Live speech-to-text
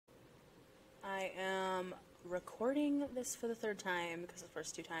I am recording this for the third time because the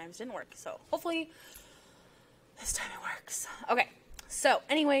first two times didn't work. So hopefully this time it works. Okay, so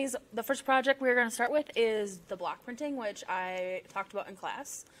anyways, the first project we're going to start with is the block printing, which I talked about in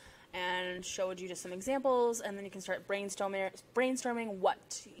class and showed you just some examples, and then you can start brainstorming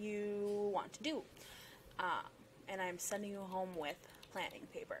what you want to do. And I'm sending you home with planning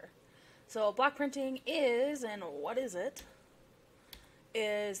paper. So block printing is, and what is it?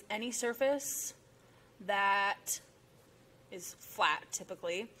 Is any surface that is flat,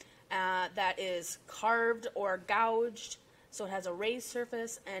 typically, that is carved or gouged. So it has a raised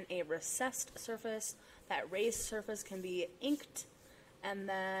surface and a recessed surface. That raised surface can be inked and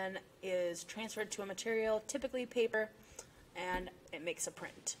then is transferred to a material, typically paper, and it makes a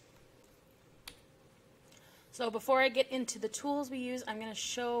print. So before I get into the tools we use, I'm going to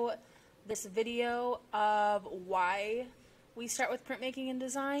show this video of why we start with printmaking and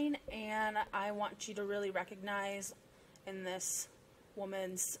design, and I want you to really recognize in this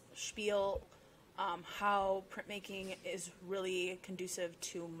woman's spiel how printmaking is really conducive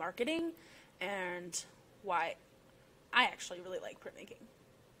to marketing and why I actually really like printmaking.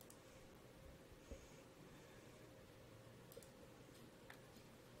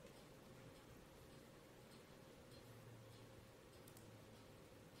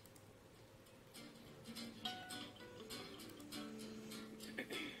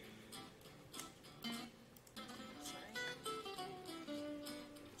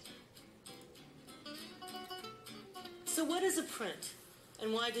 So what is a print,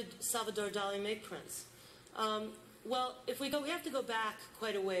 and why did Salvador Dali make prints? Well, we have to go back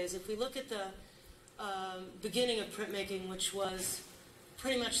quite a ways. If we look at the beginning of printmaking, which was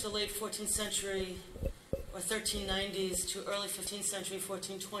pretty much the late 14th century or 1390s to early 15th century,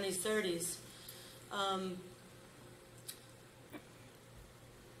 1420s, 30s,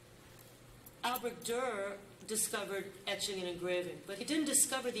 Albert Dürer discovered etching and engraving, but he didn't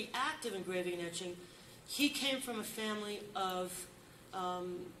discover the act of engraving and etching. He came from a family of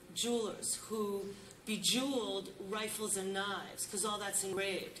jewelers who bejeweled rifles and knives, because all that's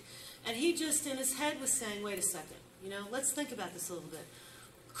engraved. And he just, in his head, was saying, wait a second, let's think about this a little bit.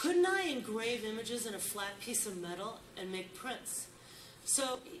 Couldn't I engrave images in a flat piece of metal and make prints?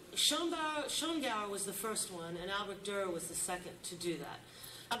 So Schongauer was the first one, and Albert Dürer was the second to do that.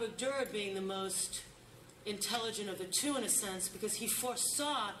 Albert Dürer being the most intelligent of the two, in a sense, because he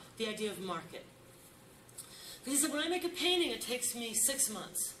foresaw the idea of market. He said, when I make a painting, it takes me 6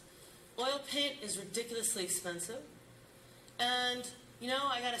 months. Oil paint is ridiculously expensive. And,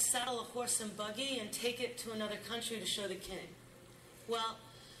 I got to saddle a horse and buggy and take it to another country to show the king. Well,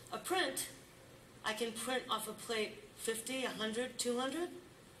 a print, I can print off a plate 50, 100, 200,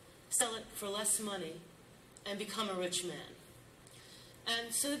 sell it for less money, and become a rich man.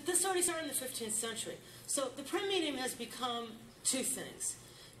 And so this already started in the 15th century. So the print medium has become two things.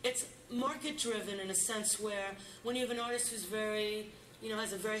 It's market-driven in a sense where when you have an artist who's very,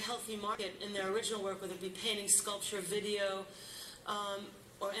 has a very healthy market in their original work, whether it be painting, sculpture, video,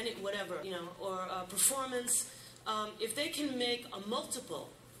 or whatever, or performance, if they can make a multiple,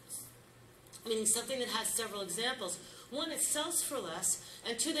 meaning something that has several examples, one, it sells for less,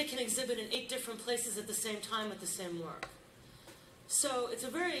 and two, they can exhibit in 8 different places at the same time with the same work. So it's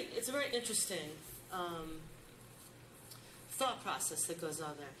a very interesting thought process that goes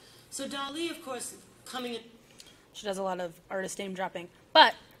on there. So Dali, of course, coming in. She does a lot of artist name dropping,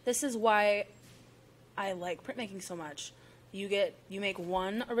 but this is why I like printmaking so much. You make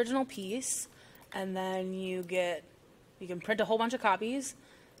one original piece, and then you can print a whole bunch of copies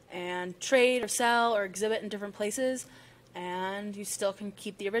and trade or sell or exhibit in different places, and you still can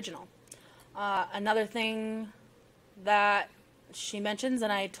keep the original. Another thing that she mentions,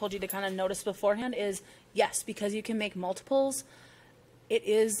 and I told you to kind of notice beforehand, is yes, because you can make multiples, it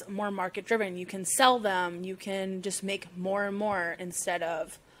is more market driven. You can sell them, you can just make more and more instead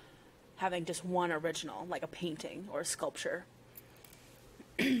of having just one original, like a painting or a sculpture.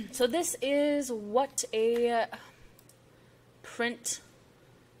 So this is what a print,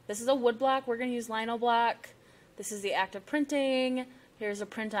 this is a wood block. We're going to use lino block. This is the act of printing. Here's a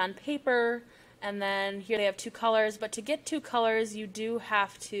print on paper. And then here they have 2 colors, but to get 2 colors, you do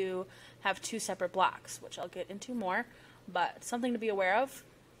have to have 2 separate blocks, which I'll get into more, but something to be aware of.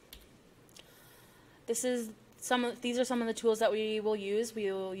 These are some of the tools that we will use.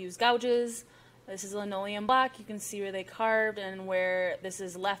 We will use gouges. This is a linoleum block. You can see where they carved and where this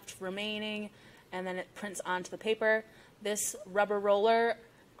is left remaining, and then it prints onto the paper. This rubber roller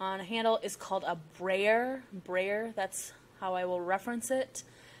on a handle is called a brayer. That's how I will reference it.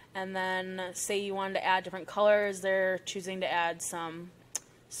 And then say you wanted to add different colors, they're choosing to add some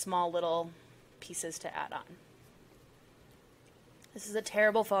small little pieces to add on. This is a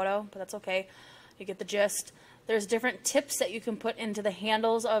terrible photo, but that's okay. You get the gist. There's different tips that you can put into the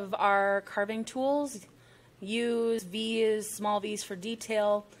handles of our carving tools. U's, V's, small V's for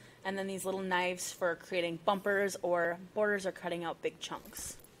detail, and then these little knives for creating bumpers or borders or cutting out big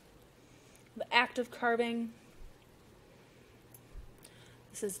chunks. The act of carving.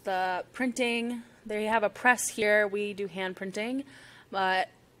 This is the printing. There you have a press here. We do hand printing, but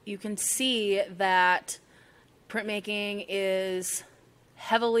you can see that printmaking is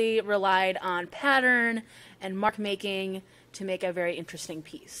heavily relied on pattern and mark making to make a very interesting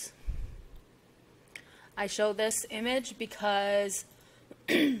piece. I show this image because,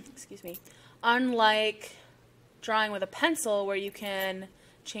 excuse me, unlike drawing with a pencil where you can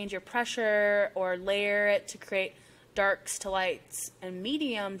change your pressure or layer it to create darks to lights and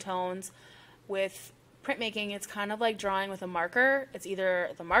medium tones, with printmaking it's kind of like drawing with a marker. It's either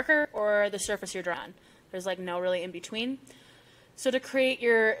the marker or the surface you're drawing. There's like no really in between. So to create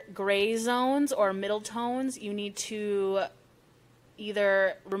your gray zones or middle tones, you need to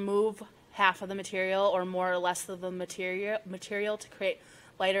either remove half of the material or more or less of the material to create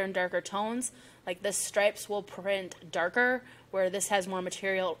lighter and darker tones. Like this stripes will print darker, where this has more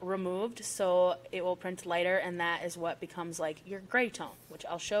material removed, so it will print lighter, and that is what becomes like your gray tone, which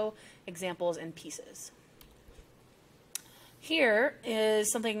I'll show examples in pieces. Here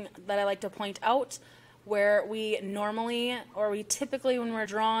is something that I like to point out, where we normally, or we typically when we're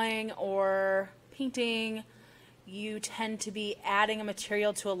drawing or painting, you tend to be adding a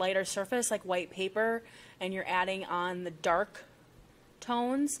material to a lighter surface like white paper, and you're adding on the dark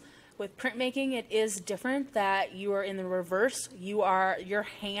tones. With printmaking, it is different, that you are in the reverse. Your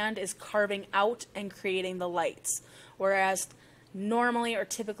hand is carving out and creating the lights, whereas normally or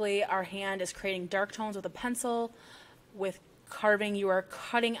typically our hand is creating dark tones with a pencil. With carving, you are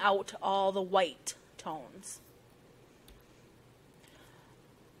cutting out all the white tones.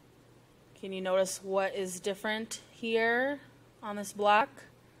 Can you notice what is different here on this block?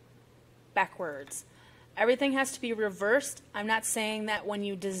 Backwards. Everything has to be reversed. I'm not saying that when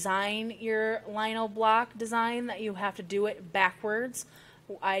you design your lino block design that you have to do it backwards.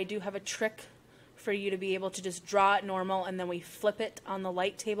 I do have a trick for you to be able to just draw it normal, and then we flip it on the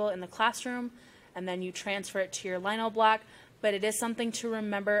light table in the classroom, and then you transfer it to your lino block. But it is something to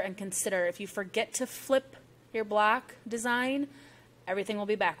remember and consider. If you forget to flip your block design, everything will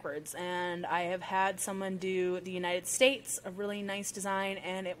be backwards. And I have had someone do the United States, a really nice design,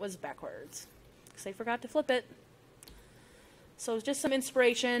 and it was backwards because they forgot to flip it. So just some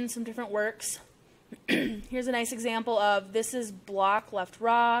inspiration, some different works. Here's a nice example of, this is block left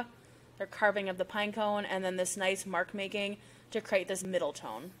raw, their carving of the pine cone, and then this nice mark making to create this middle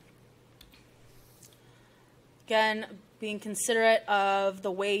tone. Again, being considerate of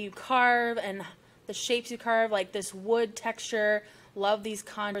the way you carve and the shapes you carve, like this wood texture. Love these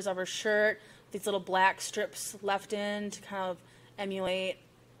contours of her shirt, these little black strips left in to kind of emulate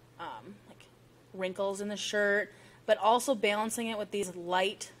like wrinkles in the shirt, but also balancing it with these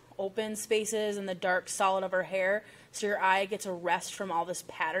light open spaces and the dark solid of her hair, so your eye gets a rest from all this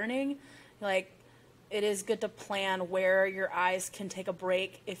patterning. Like, it is good to plan where your eyes can take a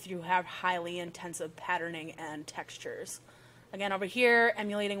break if you have highly intensive patterning and textures. Again, over here,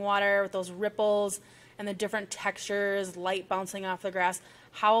 emulating water with those ripples and the different textures, light bouncing off the grass.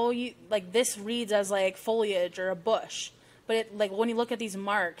 How you, like, this reads as like foliage or a bush, but it, like, when you look at these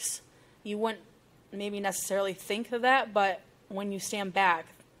marks, you wouldn't maybe necessarily think of that, but when you stand back,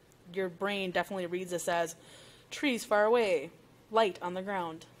 your brain definitely reads this as trees far away, light on the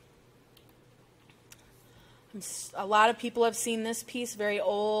ground. A lot of people have seen this piece, very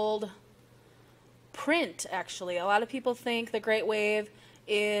old print, actually. A lot of people think the Great Wave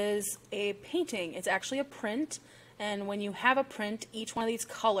is a painting. It's actually a print, and when you have a print, each one of these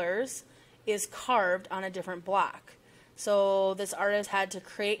colors is carved on a different block. So this artist had to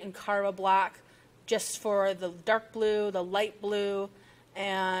create and carve a block just for the dark blue, the light blue,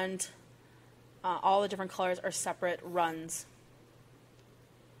 and all the different colors are separate runs.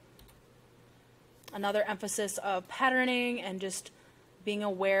 Another emphasis of patterning and just being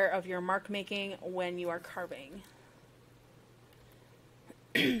aware of your mark making when you are carving.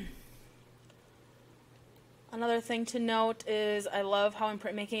 Another thing to note is I love how in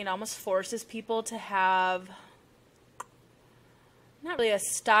printmaking it almost forces people to have not really a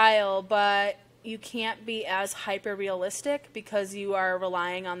style, but you can't be as hyper realistic because you are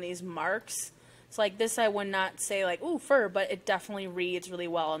relying on these marks. It's like this, I would not say like, ooh, fur, but it definitely reads really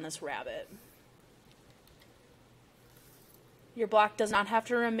well on this rabbit. Your block does not have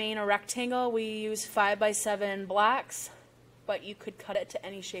to remain a rectangle. We use 5x7 blocks, but you could cut it to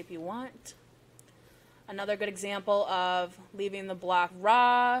any shape you want. Another good example of leaving the block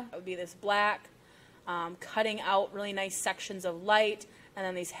raw would be this black, cutting out really nice sections of light, and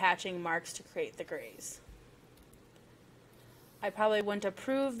then these hatching marks to create the grays. I probably wouldn't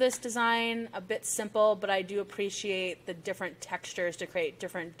approve this design, a bit simple, but I do appreciate the different textures to create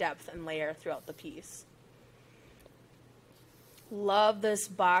different depth and layer throughout the piece. Love this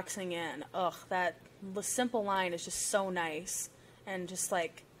boxing in. Ugh, that simple line is just so nice and just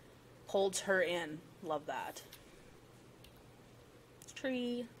like holds her in. Love that.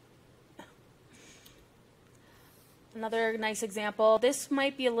 Tree. Another nice example. This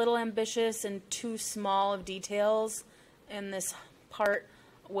might be a little ambitious and too small of details in this part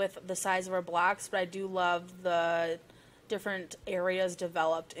with the size of our blocks, but I do love the different areas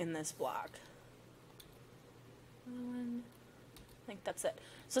developed in this block. I think that's it.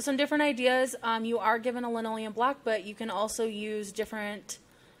 So some different ideas. You are given a linoleum block, but you can also use different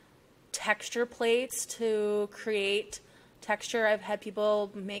texture plates to create texture. I've had people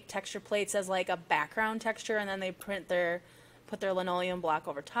make texture plates as like a background texture, and then they put their linoleum block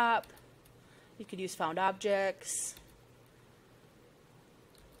over top. You could use found objects.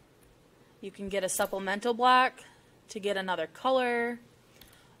 You can get a supplemental block to get another color,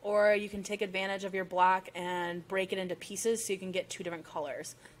 or you can take advantage of your block and break it into pieces so you can get two different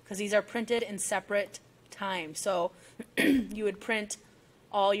colors, because these are printed in separate times. So you would print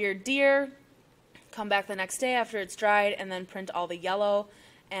all your deer, come back the next day after it's dried, and then print all the yellow,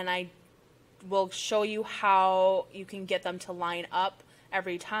 and I will show you how you can get them to line up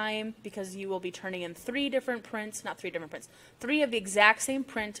every time, because you will be turning in three of the exact same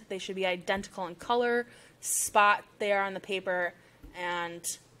print. They should be identical in color, spot there on the paper,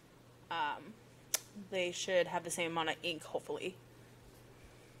 and they should have the same amount of ink, hopefully.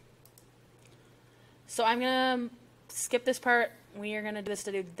 So I'm going to skip this part. We are going to do this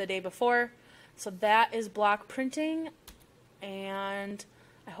the day before. So that is block printing, and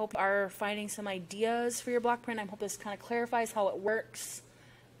I hope you are finding some ideas for your block print. I hope this kind of clarifies how it works,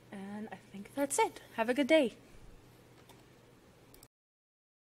 and I think that's it. Have a good day.